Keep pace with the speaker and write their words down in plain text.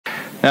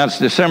Now it's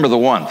December the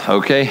 1st,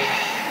 okay?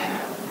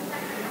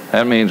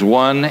 That means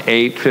 1,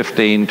 8,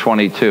 15,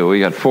 22. We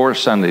got 4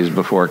 Sundays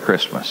before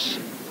Christmas.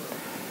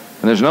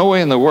 And there's no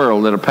way in the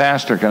world that a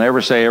pastor can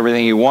ever say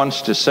everything he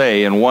wants to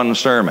say in one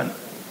sermon.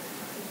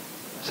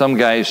 Some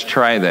guys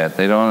try that.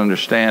 They don't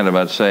understand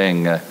about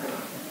saying,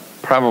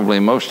 probably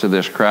most of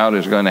this crowd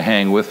is going to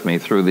hang with me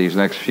through these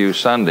next few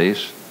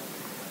Sundays.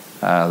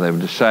 They've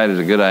decided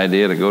it's a good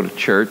idea to go to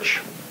church,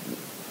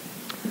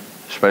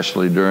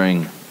 especially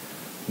during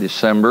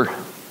December.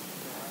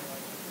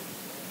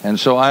 And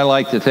so I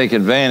like to take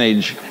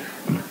advantage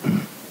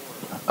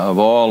of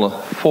all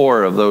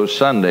 4 of those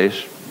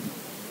Sundays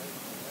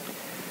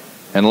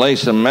and lay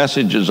some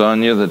messages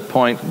on you that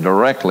point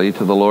directly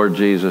to the Lord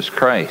Jesus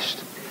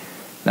Christ.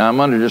 Now, I'm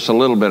under just a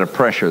little bit of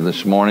pressure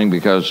this morning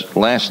because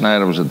last night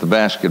I was at the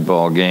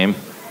basketball game,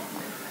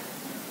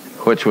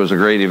 which was a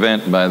great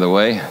event, by the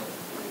way.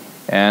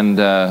 And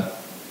I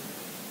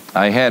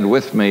had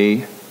with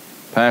me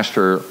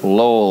Pastor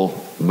Lowell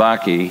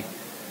Bakke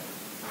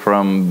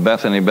from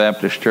Bethany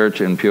Baptist Church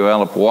in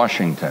Puyallup,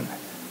 Washington.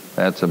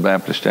 That's a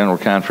Baptist General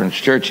Conference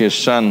church. His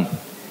son,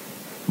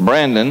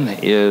 Brandon,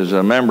 is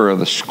a member of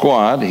the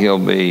squad. He'll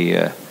be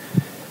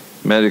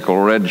medical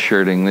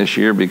redshirting this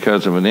year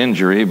because of an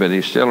injury, but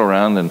he's still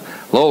around. And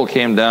Lowell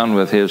came down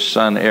with his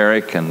son,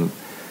 Eric, and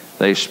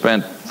they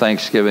spent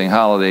Thanksgiving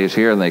holidays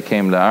here, and they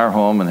came to our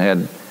home and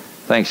had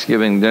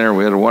Thanksgiving dinner.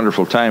 We had a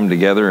wonderful time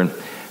together, and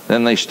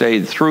then they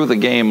stayed through the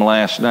game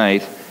last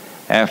night,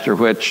 after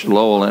which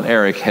Lowell and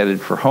Eric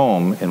headed for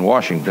home in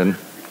Washington.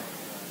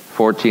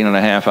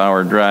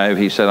 14-and-a-half-hour drive.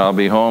 He said, I'll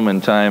be home in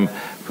time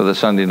for the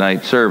Sunday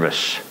night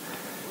service.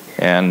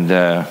 And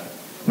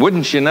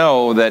wouldn't you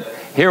know that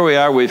here we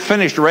are, we've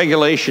finished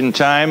regulation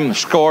time,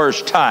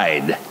 scores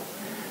tied.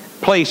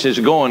 Place is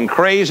going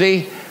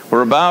crazy.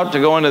 We're about to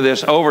go into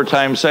this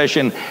overtime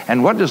session.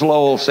 And what does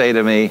Lowell say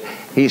to me?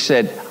 He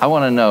said, I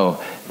want to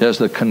know, does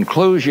the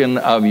conclusion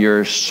of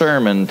your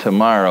sermon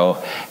tomorrow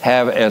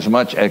have as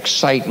much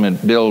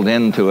excitement built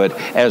into it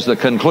as the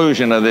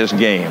conclusion of this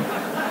game?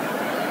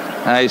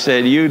 I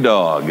said, you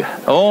dog.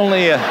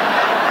 Only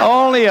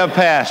a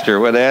pastor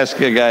would ask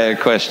a guy a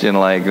question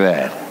like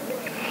that.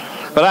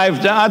 But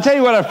I'll tell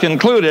you what I've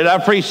concluded.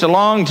 I've preached a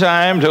long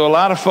time to a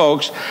lot of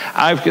folks.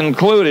 I've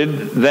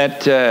concluded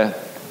that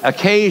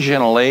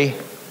occasionally,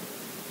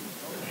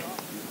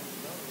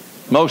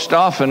 most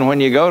often when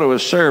you go to a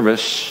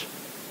service,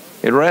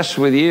 it rests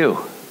with you.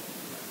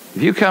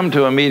 If you come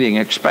to a meeting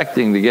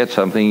expecting to get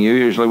something, you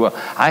usually will.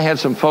 I had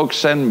some folks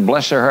send,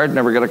 bless their heart,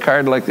 never got a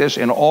card like this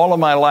in all of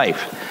my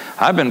life.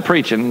 I've been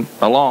preaching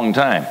a long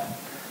time.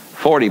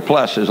 40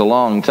 plus is a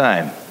long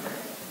time.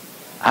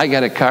 I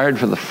got a card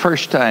for the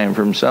first time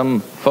from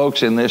some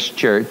folks in this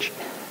church.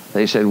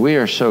 They said, we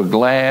are so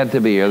glad to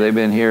be here. They've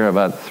been here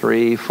about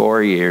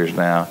 3-4 years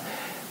now.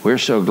 We're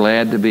so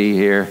glad to be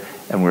here,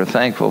 and we're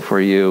thankful for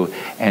you,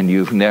 and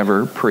you've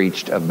never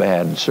preached a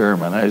bad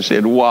sermon. I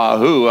said,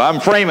 wahoo,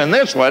 I'm framing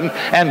this one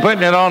and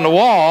putting it on the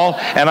wall.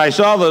 And I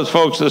saw those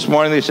folks this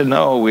morning. They said,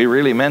 no, we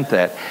really meant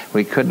that.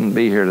 We couldn't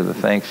be here to the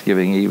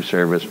Thanksgiving Eve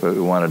service, but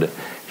we wanted to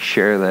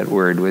share that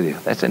word with you.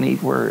 That's a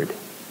neat word.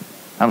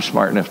 I'm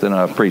smart enough to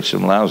know I've preached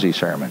some lousy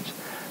sermons,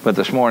 but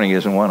this morning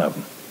isn't one of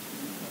them.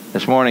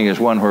 This morning is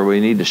one where we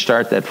need to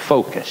start that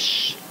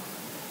focus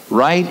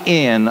right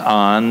in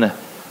on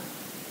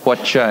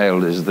what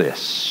child is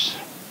this.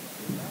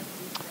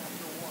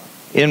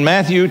 In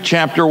Matthew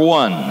chapter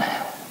 1,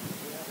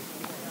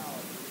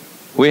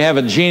 we have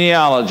a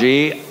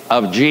genealogy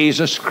of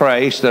Jesus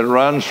Christ that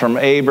runs from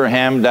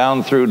Abraham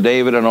down through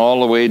David and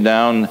all the way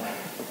down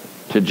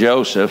to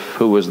Joseph,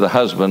 who was the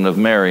husband of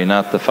Mary,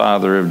 not the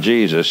father of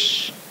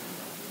Jesus.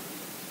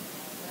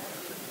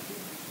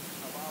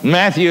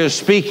 Matthew is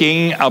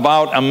speaking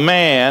about a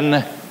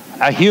man,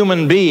 a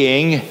human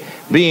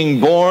being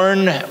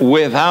born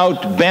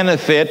without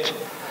benefit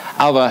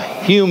of a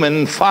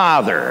human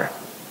father.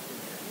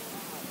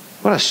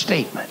 What a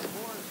statement.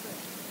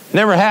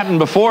 Never happened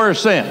before or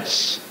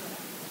since.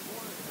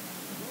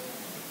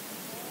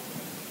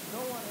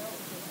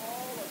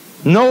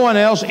 No one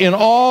else in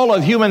all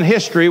of human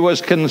history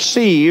was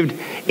conceived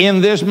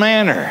in this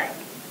manner.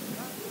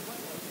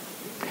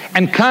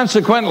 And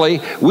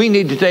consequently, we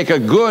need to take a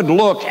good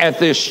look at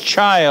this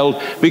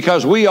child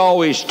because we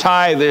always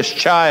tie this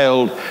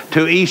child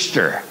to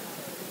Easter.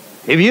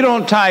 If you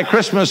don't tie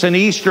Christmas and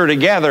Easter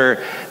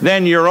together,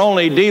 then you're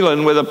only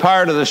dealing with a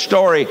part of the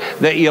story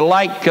that you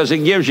like because it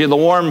gives you the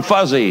warm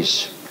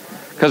fuzzies.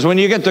 Because when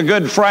you get to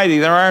Good Friday,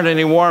 there aren't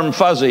any warm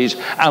fuzzies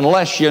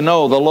unless you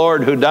know the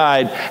Lord who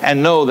died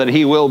and know that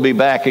He will be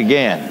back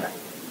again.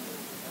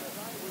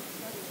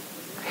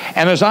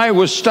 And as I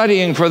was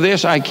studying for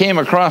this, I came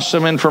across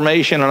some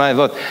information and I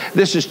thought,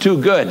 this is too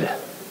good.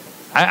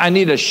 I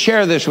need to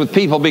share this with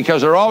people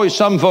because there are always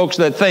some folks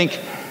that think,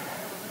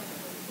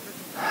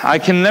 I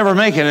can never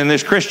make it in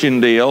this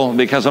Christian deal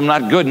because I'm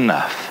not good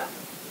enough.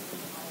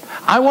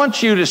 I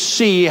want you to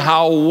see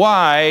how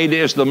wide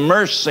is the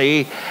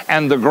mercy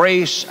and the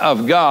grace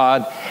of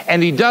God,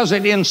 and He does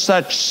it in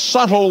such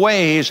subtle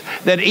ways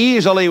that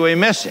easily we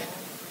miss it.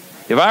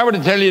 If I were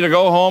to tell you to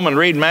go home and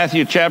read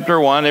Matthew chapter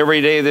 1 every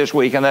day this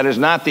week, and that is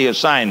not the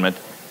assignment,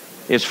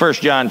 it's 1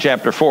 John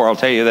chapter 4, I'll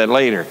tell you that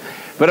later.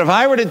 But if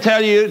I were to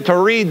tell you to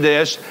read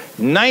this,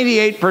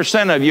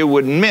 98% of you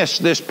would miss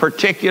this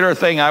particular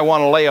thing I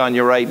want to lay on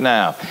you right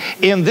now.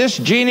 In this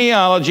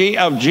genealogy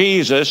of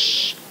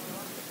Jesus,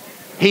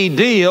 he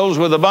deals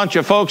with a bunch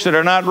of folks that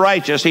are not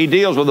righteous. He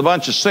deals with a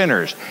bunch of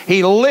sinners.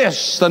 He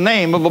lists the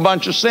name of a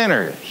bunch of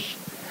sinners.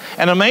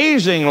 And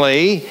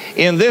amazingly,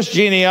 in this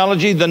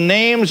genealogy, the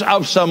names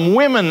of some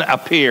women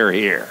appear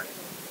here.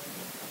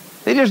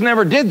 They just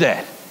never did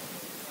that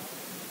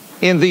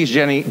in these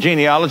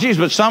genealogies,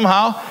 but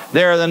somehow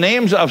there are the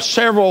names of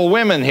several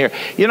women here.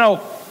 You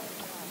know,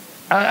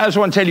 I just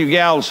want to tell you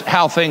gals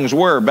how things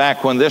were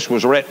back when this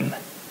was written.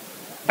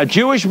 A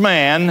Jewish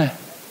man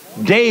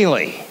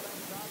daily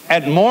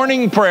at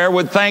morning prayer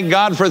would thank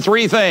God for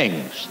three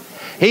things.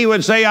 He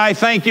would say, I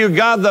thank you,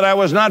 God, that I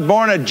was not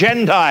born a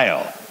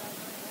Gentile.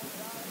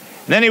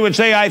 Then he would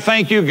say, I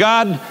thank you,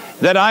 God,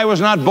 that I was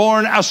not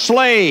born a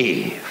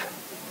slave.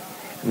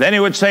 Then he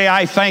would say,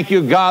 I thank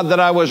you, God, that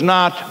I was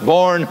not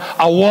born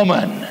a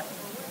woman.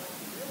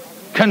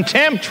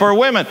 Contempt for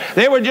women.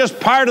 They were just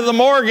part of the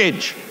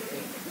mortgage.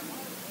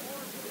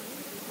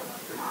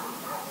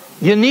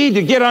 You need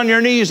to get on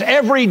your knees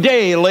every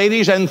day,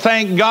 ladies, and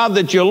thank God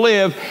that you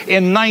live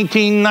in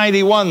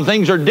 1991.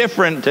 Things are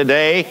different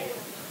today.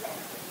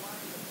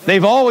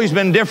 They've always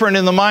been different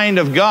in the mind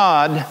of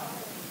God.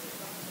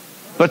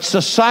 But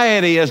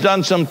society has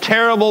done some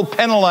terrible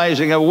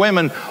penalizing of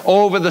women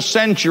over the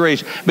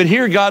centuries. But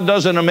here God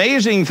does an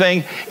amazing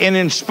thing in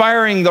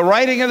inspiring the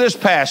writing of this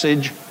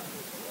passage.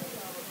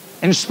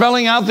 In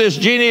spelling out this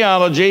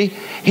genealogy,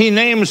 he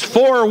names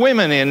 4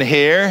 women in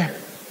here.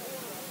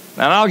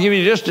 And I'll give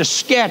you just a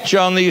sketch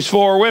on these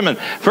 4 women.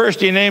 First,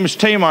 he names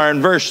Tamar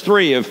in verse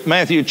 3 of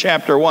Matthew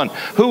chapter 1.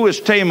 Who was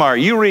Tamar?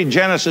 You read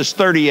Genesis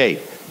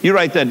 38. You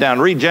write that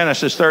down. Read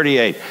Genesis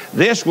 38.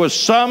 This was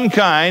some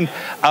kind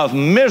of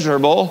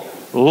miserable,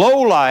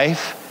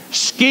 low-life,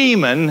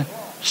 scheming,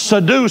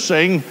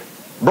 seducing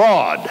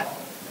broad.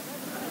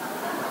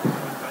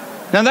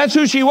 Now, that's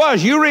who she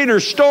was. You read her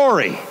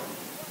story.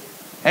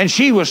 And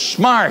she was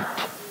smart.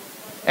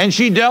 And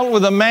she dealt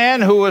with a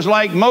man who was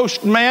like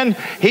most men.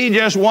 He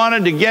just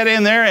wanted to get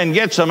in there and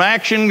get some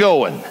action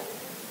going.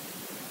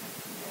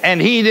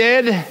 And he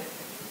did.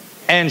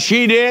 And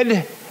she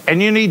did. And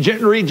you need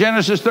to read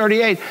Genesis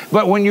 38.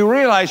 But when you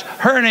realize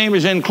her name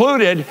is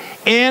included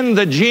in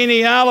the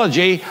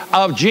genealogy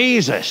of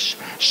Jesus.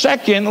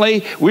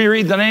 Secondly, we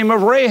read the name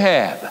of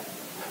Rahab.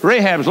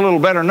 Rahab's a little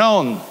better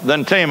known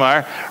than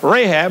Tamar.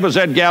 Rahab was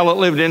that gal that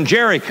lived in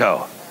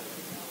Jericho.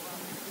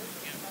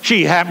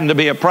 She happened to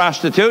be a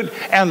prostitute,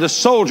 and the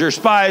soldier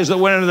spies that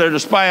went in there to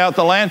spy out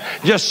the land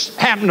just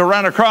happened to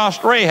run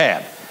across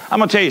Rahab. I'm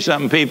going to tell you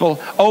something,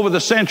 people. Over the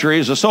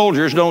centuries, the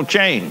soldiers don't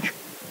change.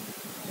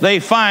 They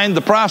find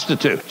the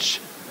prostitutes.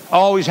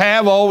 Always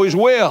have, always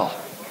will.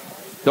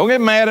 Don't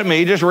get mad at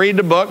me. Just read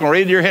the book and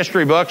read your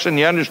history books and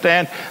you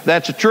understand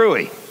that's a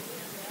truie.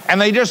 And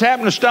they just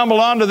happened to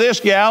stumble onto this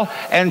gal,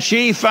 and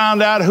she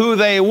found out who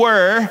they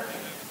were,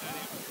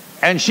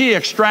 and she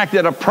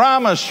extracted a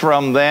promise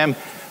from them.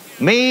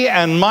 Me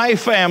and my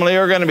family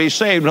are going to be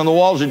saved when the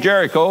walls of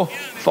Jericho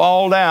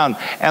fall down.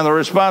 And the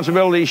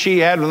responsibility she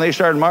had when they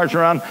started marching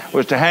around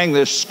was to hang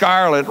this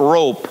scarlet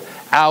rope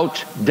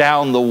out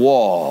down the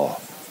wall.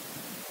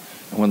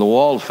 When the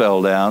wall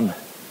fell down,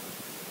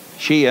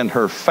 she and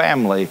her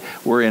family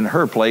were in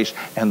her place,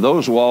 and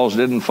those walls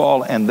didn't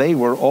fall, and they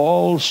were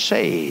all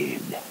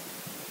saved.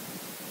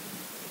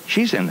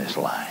 She's in this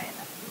line.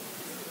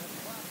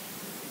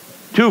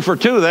 2 for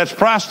 2, that's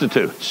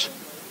prostitutes.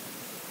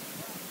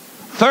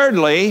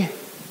 Thirdly,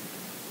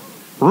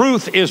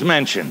 Ruth is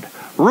mentioned.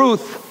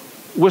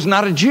 Ruth was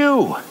not a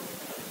Jew.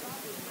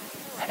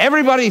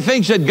 Everybody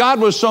thinks that God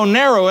was so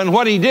narrow in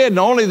what he did, and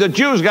only the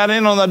Jews got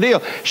in on the deal.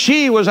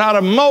 She was out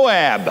of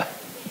Moab.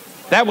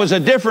 That was a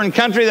different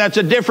country. That's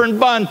a different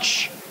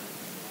bunch.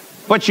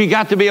 But she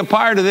got to be a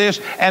part of this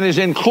and is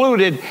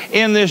included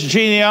in this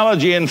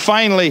genealogy. And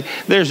finally,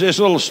 there's this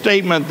little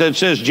statement that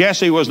says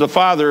Jesse was the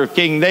father of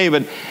King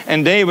David,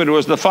 and David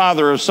was the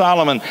father of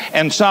Solomon,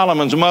 and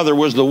Solomon's mother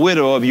was the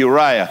widow of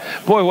Uriah.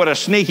 Boy, what a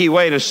sneaky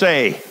way to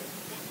say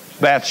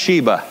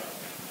Bathsheba.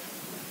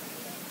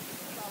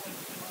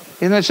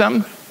 Isn't that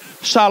something?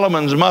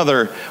 Solomon's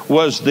mother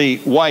was the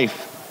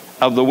wife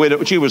of the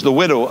widow. She was the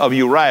widow of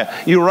Uriah.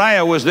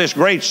 Uriah was this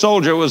great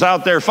soldier who was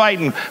out there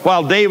fighting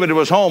while David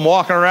was home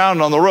walking around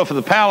on the roof of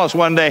the palace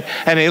one day,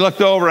 and he looked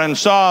over and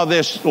saw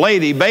this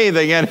lady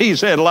bathing, and he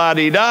said,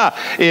 la-di-da,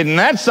 isn't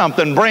that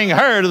something? Bring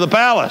her to the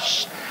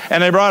palace.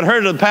 And they brought her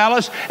to the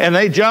palace, and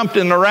they jumped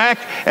in the rack,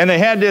 and they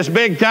had this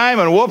big time,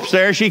 and whoops,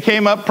 there she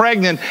came up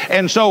pregnant.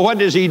 And so what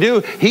does he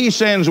do? He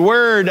sends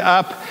word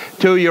up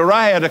to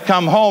Uriah to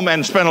come home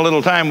and spend a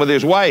little time with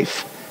his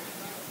wife.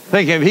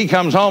 Thinking if he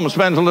comes home and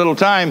spends a little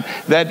time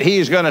that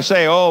he's going to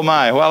say, oh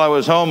my, while I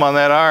was home on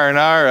that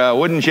R&R,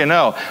 wouldn't you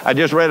know? I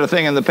just read a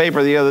thing in the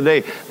paper the other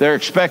day. They're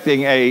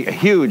expecting a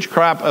huge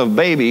crop of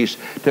babies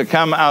to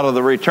come out of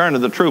the return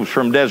of the troops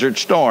from Desert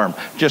Storm.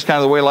 Just kind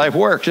of the way life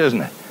works,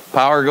 isn't it?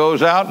 Power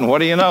goes out, and what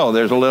do you know?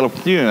 There's a little,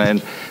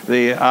 and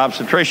the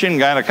obstetrician,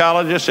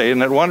 gynecologist, say,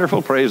 isn't it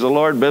wonderful? Praise the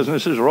Lord,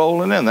 business is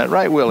rolling in. That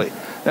right, Willie?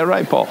 That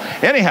right, Paul?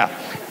 Anyhow,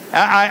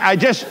 I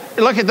just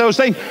look at those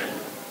things.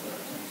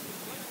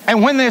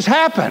 And when this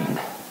happened,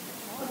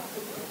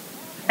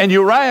 and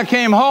Uriah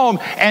came home,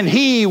 and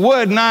he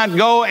would not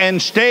go and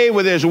stay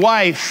with his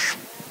wife,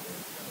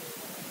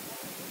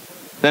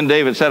 then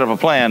David set up a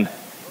plan,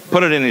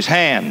 put it in his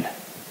hand,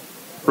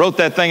 wrote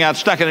that thing out,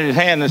 stuck it in his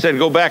hand, and said,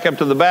 go back up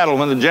to the battle.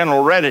 When the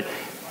general read it,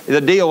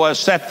 the deal was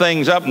set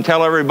things up and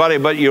tell everybody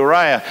but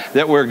Uriah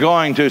that we're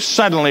going to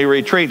suddenly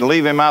retreat and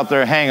leave him out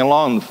there hanging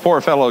alone. The poor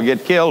fellow will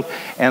get killed,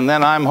 and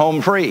then I'm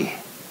home free.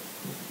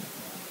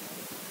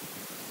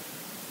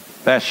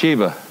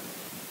 Bathsheba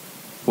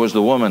was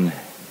the woman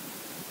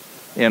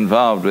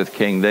involved with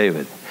King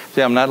David.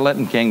 See, I'm not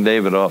letting King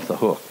David off the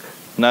hook.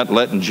 I'm not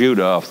letting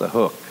Judah off the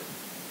hook.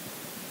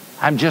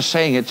 I'm just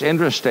saying it's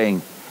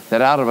interesting that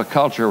out of a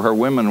culture where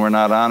women were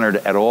not honored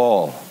at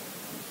all,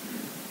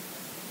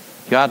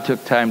 God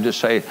took time to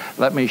say,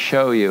 let me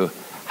show you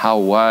how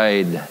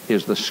wide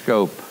is the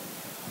scope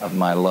of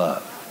my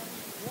love.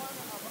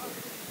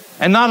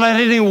 And not let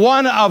any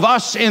one of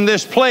us in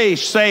this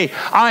place say,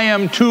 I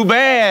am too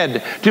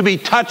bad to be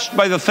touched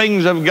by the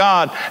things of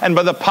God and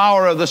by the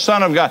power of the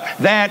Son of God.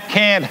 That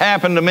can't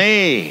happen to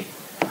me.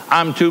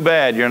 I'm too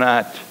bad. You're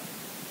not.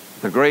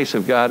 The grace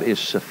of God is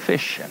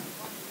sufficient.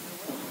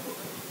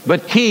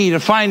 But key to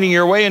finding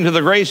your way into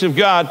the grace of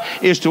God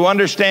is to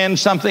understand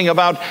something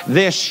about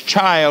this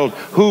child,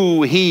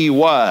 who he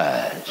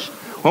was.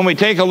 When we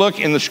take a look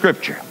in the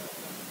Scripture,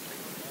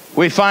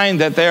 we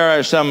find that there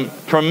are some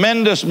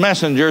tremendous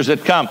messengers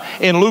that come.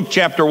 In Luke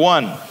chapter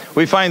 1,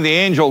 we find the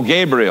angel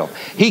Gabriel.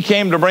 He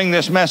came to bring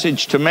this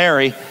message to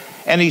Mary,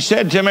 and he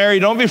said to Mary,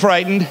 don't be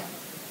frightened.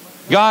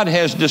 God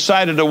has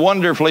decided to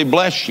wonderfully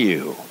bless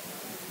you.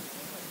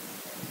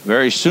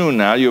 Very soon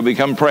now you'll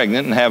become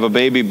pregnant and have a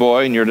baby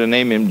boy, and you're to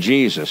name him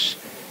Jesus.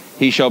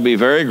 He shall be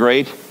very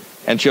great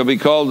and shall be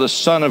called the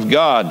Son of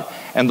God.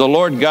 And the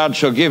Lord God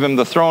shall give him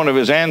the throne of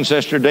his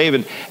ancestor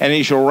David, and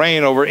he shall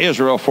reign over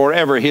Israel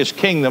forever. His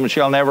kingdom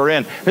shall never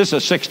end. This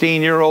is a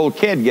 16-year-old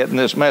kid getting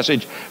this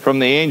message from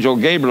the angel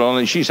Gabriel.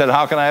 And she said,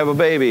 how can I have a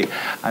baby?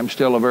 I'm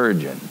still a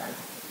virgin.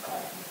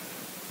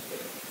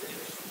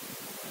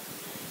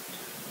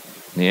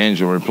 The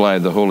angel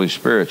replied, the Holy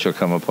Spirit shall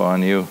come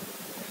upon you,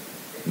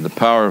 and the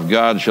power of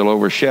God shall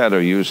overshadow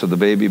you, so the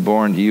baby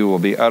born to you will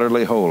be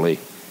utterly holy,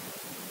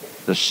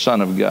 the Son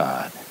of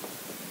God.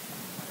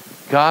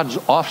 God's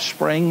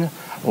offspring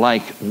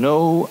like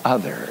no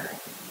other.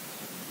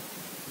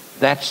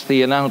 That's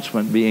the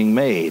announcement being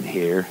made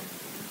here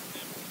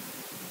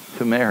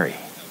to Mary.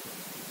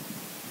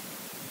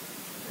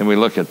 And we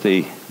look at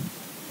the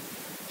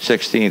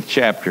 16th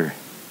chapter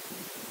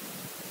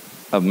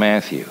of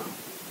Matthew.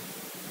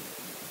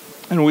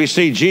 And we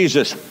see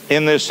Jesus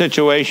in this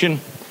situation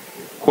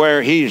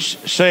where he's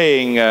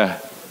saying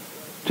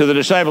to the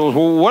disciples,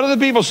 well, what are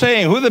the people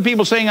saying? Who are the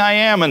people saying I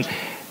am? And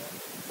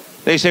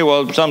they say,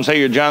 well, some say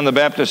you're John the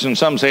Baptist, and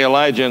some say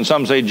Elijah, and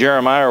some say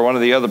Jeremiah or one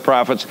of the other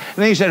prophets.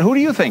 And he said, who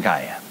do you think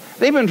I am?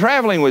 They've been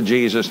traveling with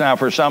Jesus now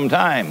for some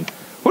time.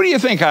 Who do you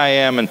think I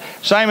am? And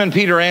Simon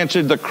Peter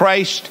answered, the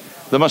Christ,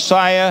 the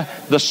Messiah,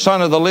 the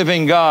Son of the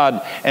living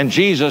God. And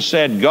Jesus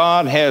said,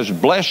 God has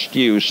blessed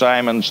you,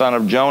 Simon, son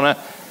of Jonah,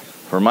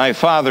 for my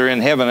Father in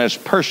heaven has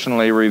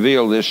personally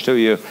revealed this to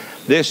you.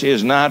 This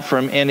is not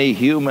from any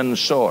human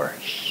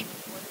source.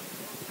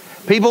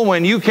 People,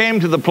 when you came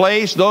to the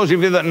place, those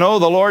of you that know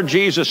the Lord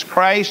Jesus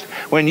Christ,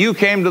 when you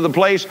came to the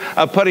place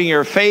of putting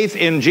your faith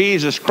in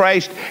Jesus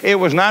Christ, it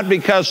was not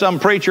because some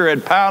preacher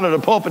had pounded a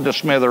pulpit to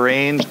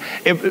smithereens.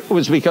 It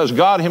was because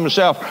God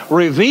himself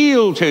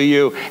revealed to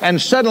you, and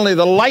suddenly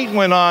the light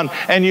went on,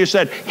 and you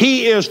said,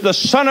 he is the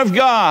Son of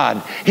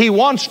God. He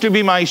wants to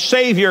be my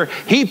Savior.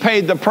 He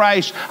paid the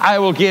price. I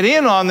will get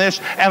in on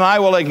this, and I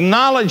will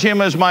acknowledge him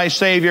as my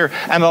Savior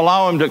and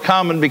allow him to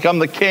come and become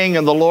the King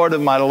and the Lord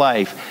of my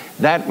life.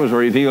 That was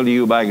revealed to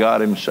you by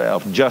God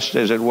himself, just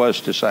as it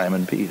was to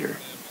Simon Peter.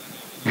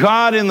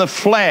 God in the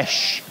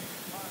flesh.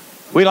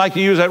 We like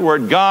to use that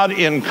word, God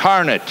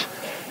incarnate.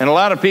 And a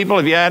lot of people,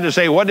 if you had to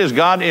say, what does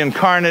God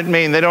incarnate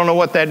mean? They don't know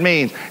what that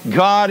means.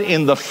 God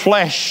in the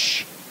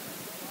flesh.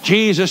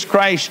 Jesus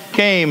Christ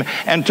came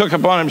and took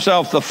upon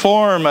himself the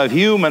form of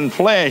human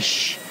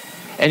flesh.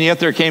 And yet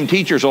there came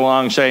teachers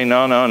along saying,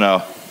 no, no,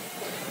 no.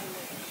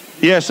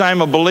 Yes,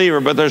 I'm a believer,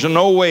 but there's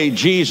no way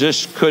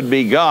Jesus could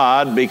be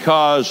God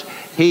because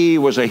he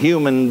was a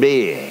human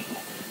being.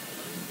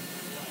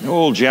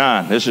 Old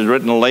John, this is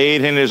written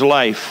late in his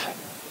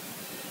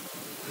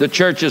life. The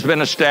church has been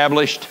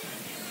established.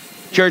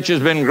 Church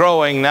has been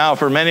growing now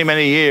for many,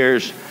 many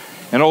years.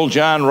 And old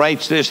John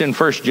writes this in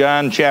 1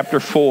 John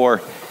chapter 4.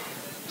 He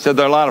said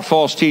there are a lot of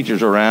false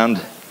teachers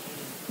around.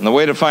 And the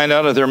way to find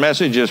out if their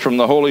message is from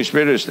the Holy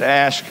Spirit is to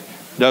ask,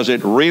 does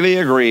it really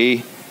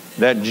agree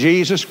that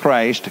Jesus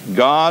Christ,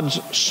 God's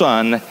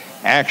Son,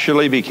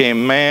 actually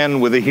became man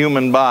with a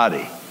human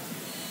body?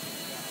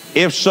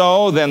 If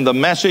so, then the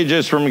message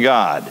is from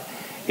God.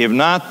 If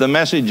not, the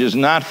message is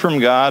not from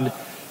God,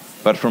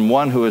 but from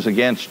one who is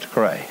against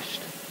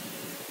Christ.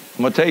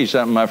 I'm going to tell you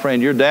something, my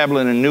friend. You're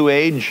dabbling in New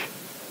Age.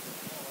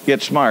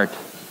 Get smart,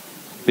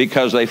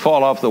 because they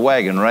fall off the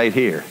wagon right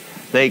here.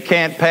 They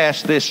can't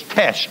pass this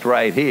test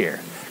right here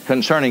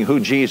concerning who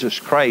Jesus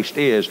Christ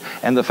is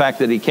and the fact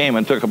that he came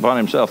and took upon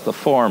himself the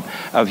form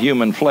of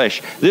human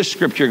flesh. This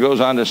scripture goes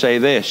on to say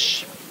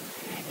this: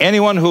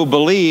 anyone who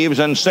believes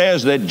and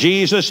says that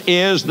Jesus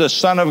is the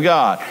Son of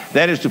God,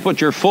 that is to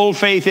put your full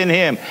faith in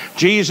him.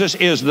 Jesus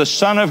is the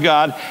Son of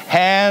God,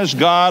 has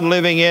God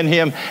living in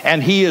him,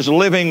 and he is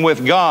living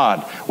with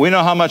God. We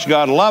know how much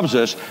God loves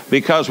us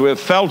because we've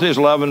felt his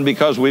love and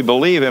because we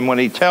believe him when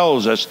he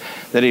tells us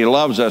that he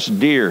loves us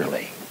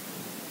dearly.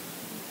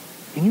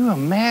 Can you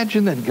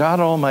imagine that God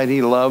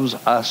Almighty loves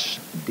us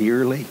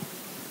dearly?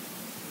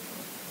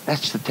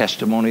 That's the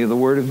testimony of the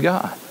Word of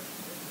God.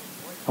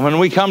 When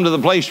we come to the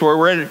place where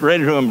we're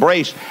ready to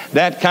embrace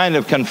that kind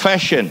of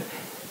confession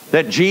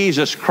that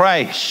Jesus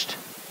Christ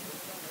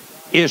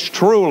is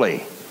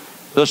truly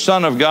the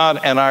Son of God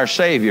and our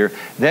Savior,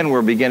 then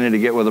we're beginning to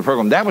get with the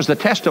program. That was the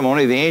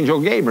testimony of the angel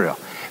Gabriel.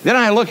 Then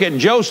I look at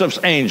Joseph's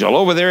angel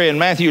over there in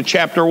Matthew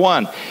chapter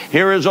 1.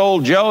 Here is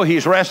old Joe.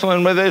 He's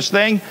wrestling with this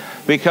thing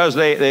because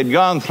they'd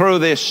gone through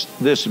this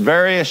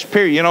various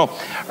period. You know,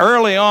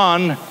 early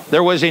on,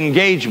 there was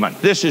engagement.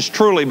 This is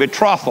truly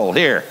betrothal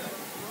here.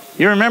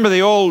 You remember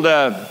the old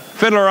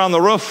Fiddler on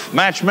the Roof,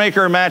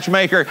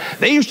 matchmaker?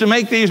 They used to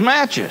make these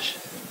matches.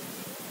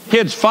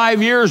 Kids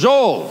 5 years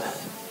old.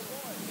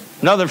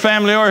 Another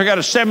family over got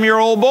a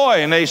 7-year-old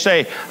boy, and they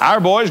say,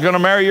 our boy's going to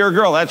marry your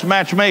girl. That's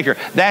matchmaker.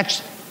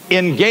 That's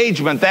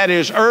engagement. That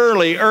is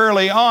early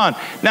on.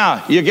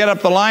 Now, you get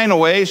up the line a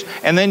ways,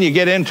 and then you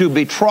get into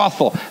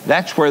betrothal.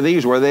 That's where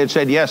these were. They had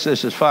said, yes,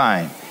 this is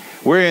fine.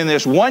 We're in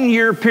this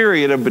 1-year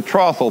period of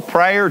betrothal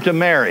prior to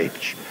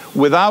marriage,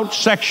 without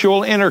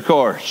sexual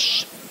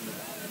intercourse.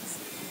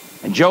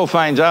 And Joe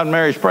finds out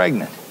Mary's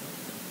pregnant.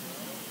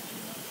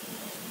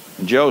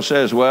 And Joe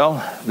says,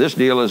 well, this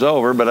deal is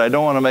over, but I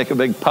don't want to make a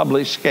big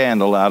public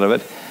scandal out of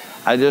it.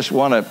 I just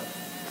want to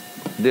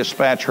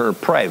dispatch her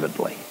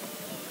privately.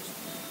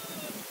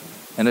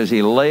 And as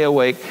he lay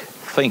awake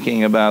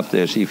thinking about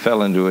this, he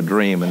fell into a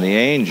dream, and the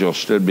angel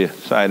stood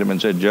beside him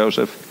and said,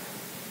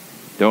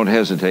 Joseph, don't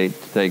hesitate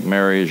to take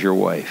Mary as your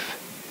wife.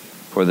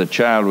 For the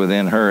child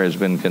within her has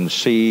been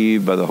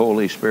conceived by the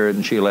Holy Spirit,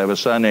 and she'll have a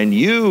son, and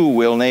you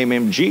will name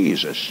him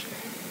Jesus,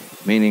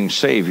 meaning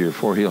Savior,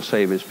 for he'll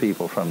save his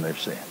people from their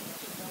sins.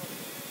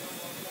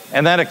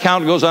 And that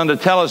account goes on to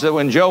tell us that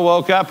when Joe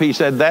woke up, he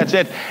said, that's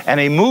it. And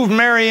he moved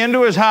Mary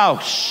into his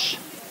house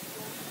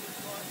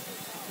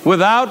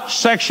without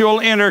sexual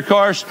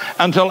intercourse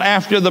until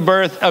after the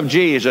birth of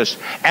Jesus.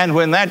 And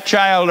when that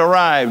child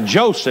arrived,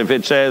 Joseph,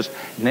 it says,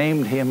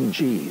 named him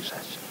Jesus.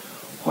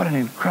 What an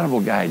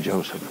incredible guy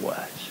Joseph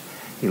was.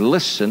 He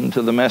listened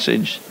to the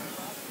message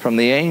from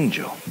the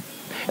angel.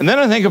 And then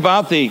I think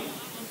about the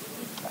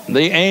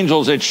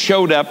angels that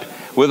showed up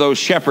with those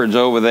shepherds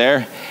over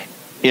there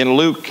in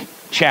Luke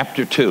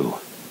chapter 2.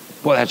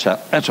 Boy,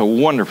 that's a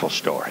wonderful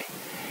story.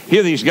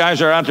 Here these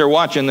guys are out there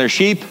watching their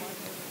sheep.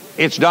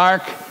 It's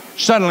dark.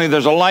 Suddenly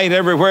there's a light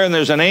everywhere, and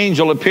there's an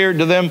angel appeared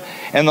to them,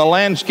 and the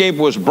landscape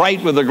was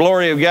bright with the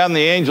glory of God. And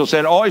the angel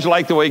said, always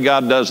like the way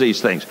God does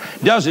these things.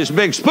 Does this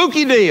big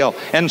spooky deal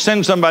and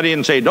send somebody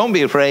and say, don't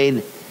be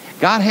afraid.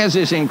 God has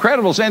this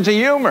incredible sense of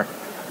humor.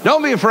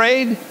 Don't be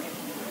afraid.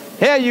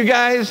 Yeah, you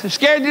guys,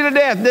 scared you to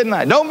death, didn't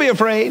I? Don't be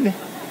afraid.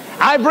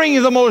 I bring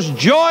you the most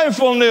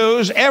joyful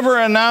news ever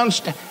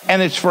announced,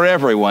 and it's for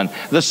everyone.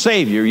 The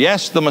Savior,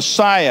 yes, the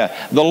Messiah,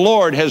 the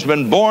Lord, has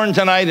been born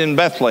tonight in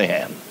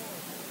Bethlehem.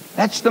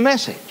 That's the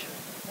message.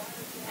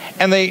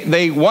 And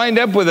they wind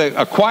up with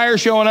a choir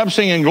showing up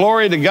singing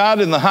glory to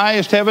God in the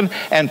highest heaven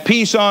and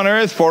peace on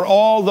earth for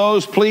all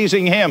those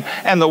pleasing him.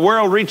 And the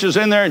world reaches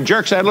in there and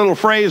jerks that little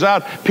phrase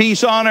out,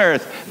 peace on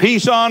earth,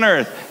 peace on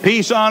earth,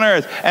 peace on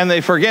earth. And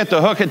they forget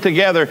to hook it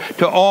together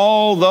to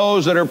all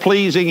those that are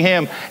pleasing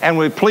him. And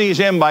we please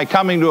him by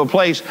coming to a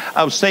place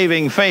of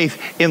saving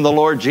faith in the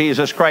Lord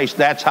Jesus Christ.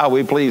 That's how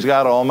we please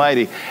God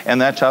Almighty.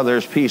 And that's how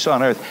there's peace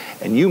on earth.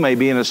 And you may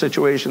be in a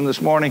situation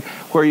this morning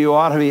where you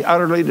ought to be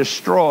utterly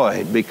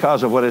destroyed because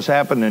of what has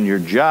happened in your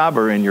job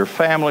or in your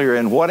family or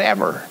in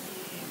whatever.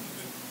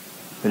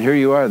 But here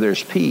you are,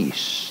 there's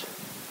peace.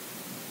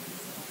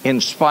 In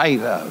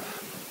spite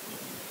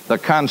of the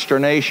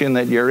consternation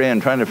that you're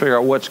in, trying to figure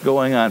out what's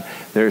going on,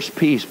 there's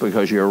peace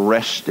because you're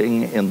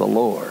resting in the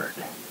Lord.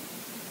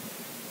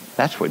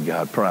 That's what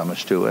God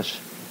promised to us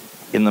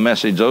in the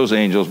message those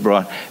angels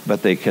brought.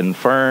 But they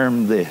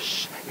confirm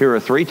this. Here are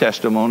 3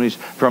 testimonies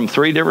from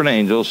 3 different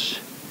angels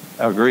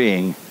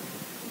agreeing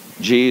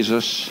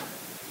Jesus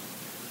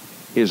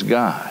is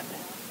God.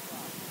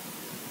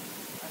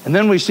 And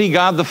then we see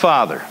God the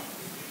Father.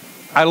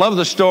 I love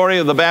the story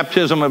of the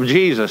baptism of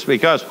Jesus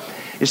because,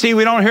 you see,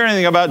 we don't hear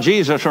anything about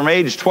Jesus from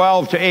age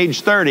 12 to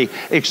age 30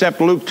 except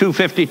Luke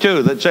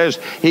 2:52 that says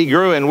he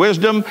grew in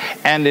wisdom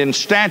and in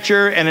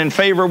stature and in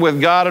favor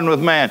with God and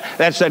with man.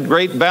 That's that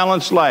great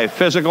balanced life,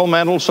 physical,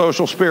 mental,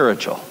 social,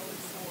 spiritual.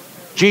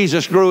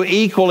 Jesus grew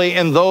equally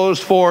in those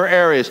four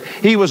areas.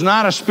 He was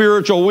not a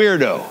spiritual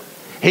weirdo.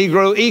 He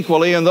grew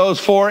equally in those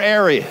four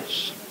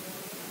areas.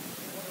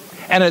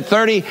 And at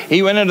 30,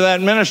 he went into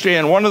that ministry,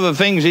 and one of the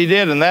things he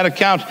did, and that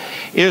account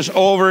is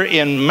over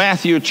in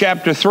Matthew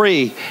chapter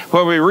 3,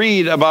 where we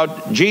read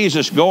about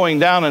Jesus going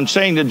down and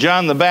saying to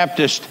John the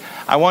Baptist,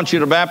 I want you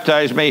to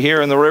baptize me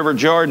here in the river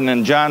Jordan.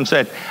 And John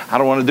said, I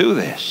don't want to do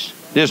this.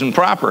 It isn't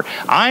proper.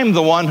 I'm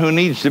the one who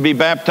needs to be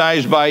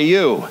baptized by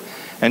you.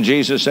 And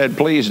Jesus said,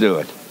 please do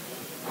it,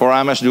 for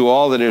I must do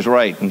all that is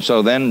right. And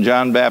so then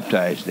John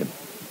baptized him.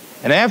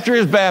 And after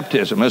his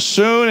baptism, as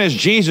soon as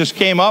Jesus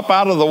came up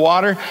out of the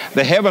water,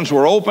 the heavens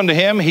were opened to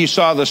him. He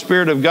saw the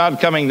Spirit of God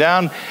coming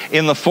down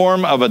in the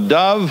form of a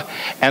dove,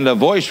 and a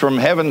voice from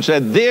heaven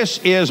said, this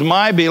is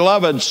my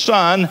beloved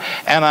Son,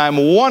 and I'm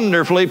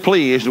wonderfully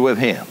pleased with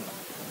him.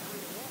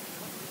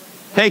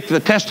 Take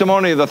the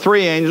testimony of the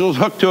three angels,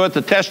 hook to it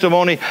the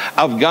testimony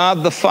of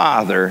God the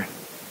Father,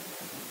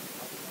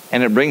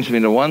 and it brings me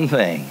to one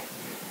thing.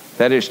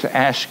 That is to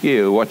ask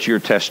you, what's your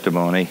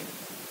testimony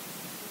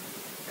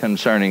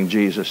concerning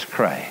Jesus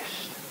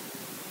Christ?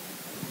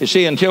 You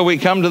see, until we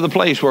come to the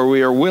place where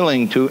we are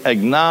willing to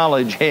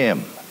acknowledge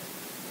him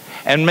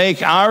and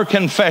make our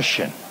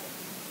confession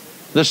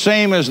the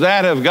same as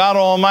that of God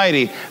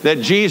Almighty, that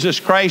Jesus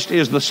Christ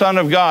is the Son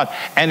of God,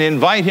 and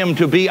invite him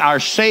to be our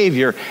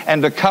Savior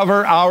and to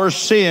cover our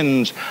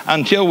sins,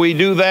 until we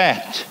do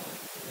that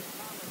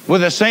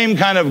with the same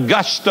kind of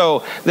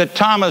gusto that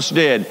Thomas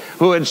did,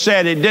 who had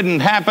said it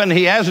didn't happen,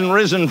 he hasn't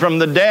risen from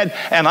the dead,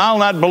 and I'll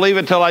not believe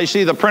it till I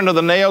see the print of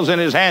the nails in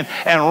his hand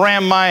and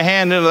ram my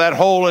hand into that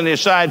hole in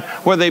his side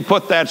where they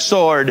put that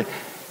sword.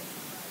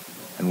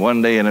 And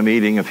one day in a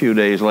meeting a few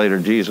days later,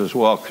 Jesus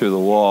walked through the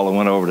wall and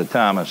went over to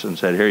Thomas and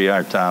said, here you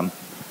are, Tom.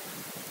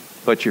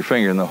 Put your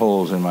finger in the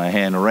holes in my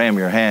hand and ram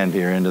your hand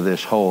here into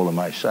this hole in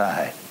my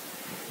side.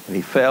 And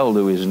he fell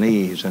to his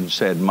knees and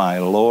said, my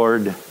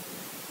Lord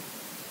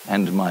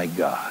and my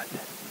God.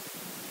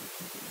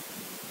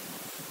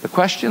 The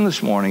question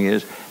this morning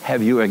is,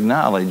 have you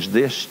acknowledged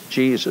this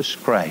Jesus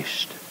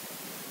Christ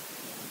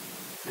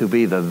to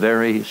be the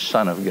very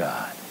Son of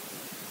God?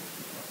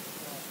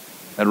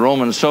 That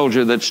Roman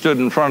soldier that stood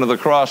in front of the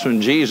cross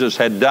when Jesus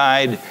had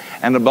died,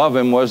 and above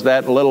him was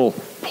that little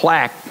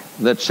plaque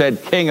that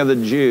said, King of the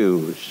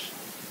Jews.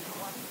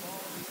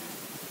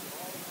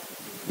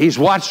 He's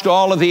watched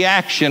all of the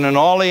action and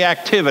all the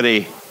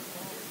activity.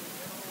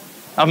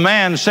 A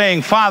man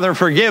saying, Father,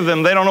 forgive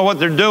them. They don't know what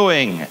they're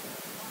doing.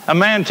 A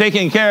man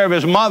taking care of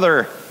his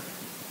mother.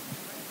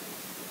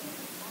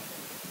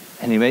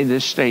 And he made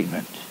this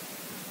statement.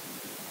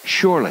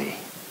 Surely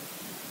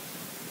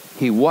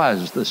he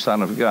was the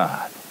Son of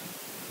God.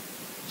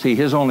 See,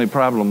 his only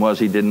problem was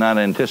he did not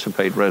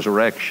anticipate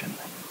resurrection.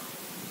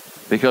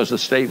 Because the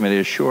statement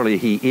is, surely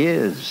he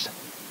is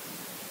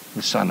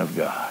the Son of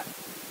God.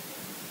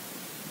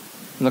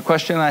 And the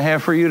question I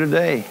have for you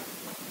today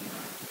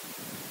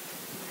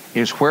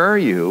is, where are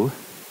you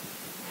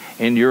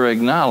in your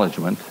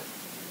acknowledgement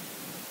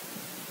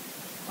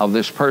of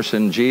this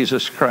person,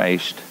 Jesus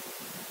Christ,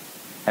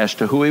 as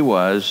to who he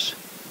was?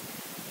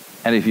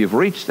 And if you've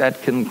reached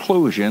that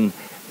conclusion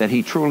that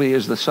he truly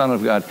is the Son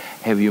of God,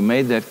 have you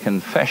made that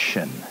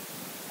confession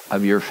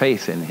of your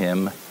faith in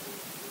him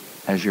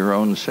as your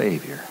own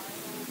Savior?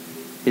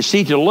 You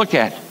see, to look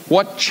at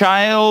what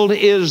child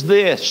is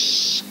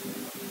this,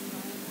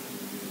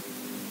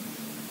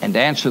 and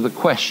answer the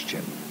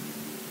question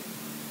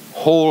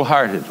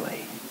wholeheartedly,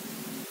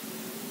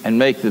 and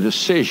make the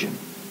decision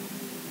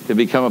to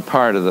become a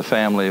part of the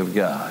family of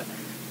God.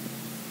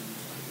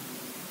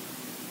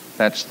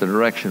 That's the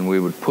direction we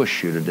would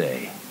push you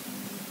today.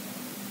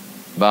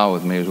 Bow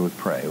with me as we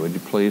pray. Would you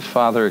please?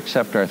 Father,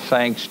 accept our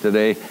thanks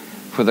today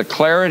for the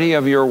clarity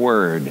of your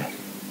word.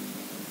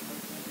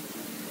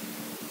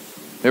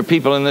 There are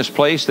people in this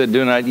place that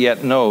do not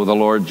yet know the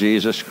Lord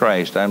Jesus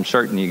Christ. I'm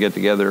certain you get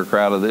together a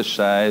crowd of this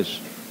size,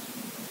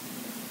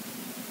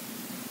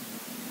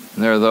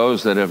 and there are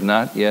those that have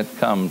not yet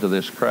come to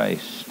this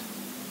Christ.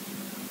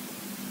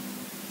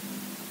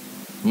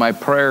 My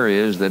prayer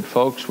is that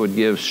folks would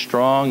give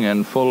strong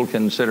and full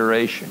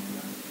consideration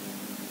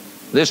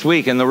this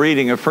week in the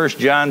reading of 1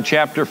 John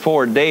chapter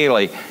 4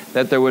 daily,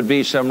 that there would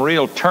be some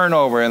real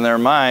turnover in their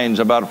minds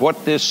about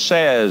what this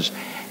says,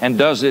 and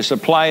does this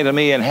apply to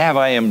me, and have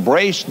I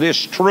embraced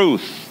this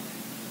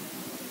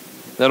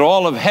truth that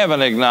all of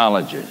heaven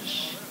acknowledges,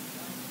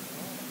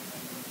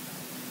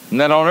 and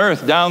that on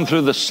earth down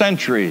through the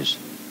centuries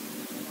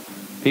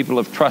people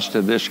have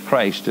trusted this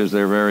Christ as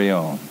their very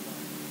own.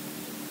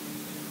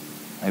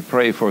 I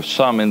pray for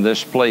some in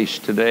this place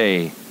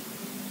today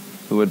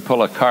who would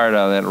pull a card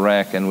out of that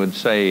rack and would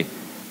say,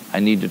 I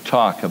need to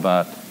talk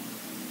about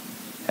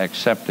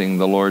accepting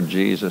the Lord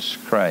Jesus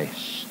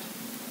Christ.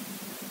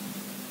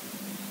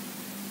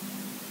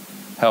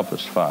 Help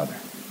us, Father.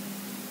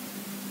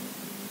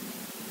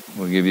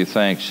 We'll give you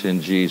thanks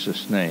in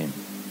Jesus' name.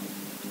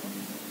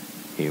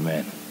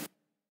 Amen.